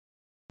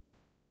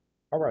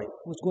All right,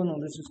 what's going on?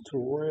 This is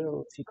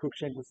Terrell T.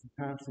 Cruikshank with some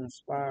time to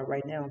inspire.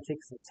 Right now, I'm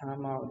taking some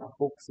time out and I'm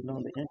focusing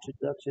on the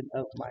introduction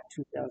of my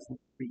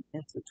 2003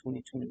 into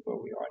 2020, where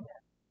we are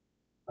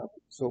now.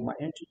 So, my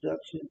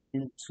introduction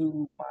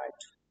into my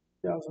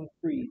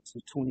 2003 to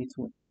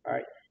 2020. All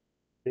right,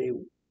 they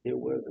there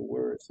were the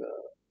words,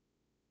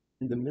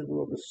 "In the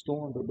middle of the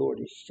storm, the Lord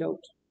is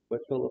shelter.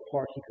 What fell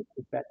apart, He could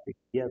put back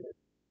together.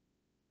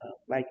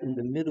 Like in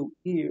the middle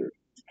ear,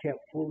 it's kept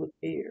full of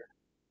air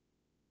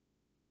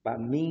by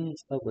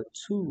means of a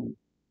tube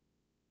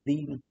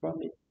leading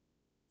from it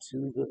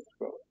to the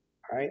throat."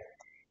 All right.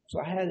 So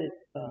I had it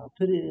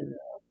put it in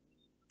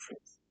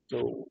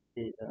so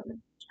it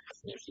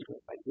says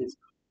like this: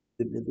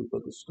 the middle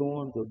of the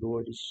storm, the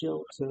Lord is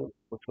shelter.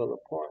 What fell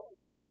apart,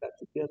 got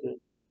together.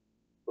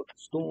 But the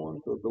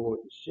storm, the Lord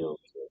is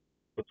shelter.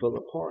 What fell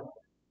apart,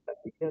 got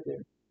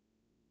together.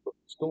 But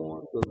the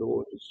storm, the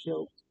Lord is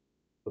shelter.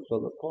 What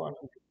fell apart,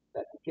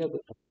 got together.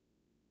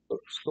 But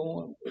the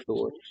storm, the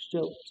Lord is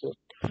shelter.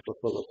 What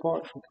fell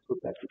apart,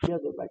 put back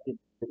together like in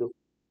the middle.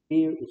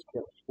 Air is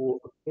kept full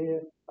of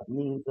air by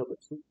means of a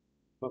tube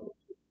from it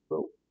to the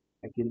throat.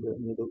 Like in the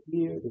middle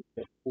ear is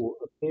kept full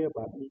of air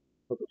by means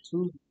of a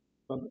tube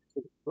from it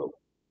to the throat.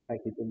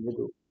 Like in the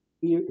middle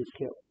ear is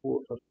kept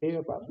full of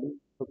air by means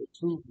of a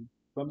tube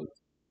from it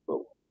to the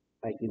throat.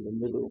 Like in the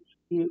middle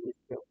ear is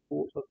kept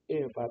full of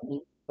air by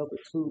means of a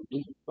tube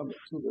leading from it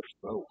to the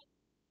throat.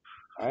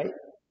 All right.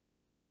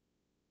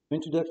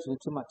 Introduction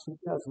to my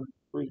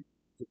 2003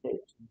 today.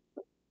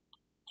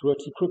 To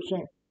T.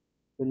 Cruikshank.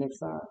 The next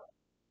time.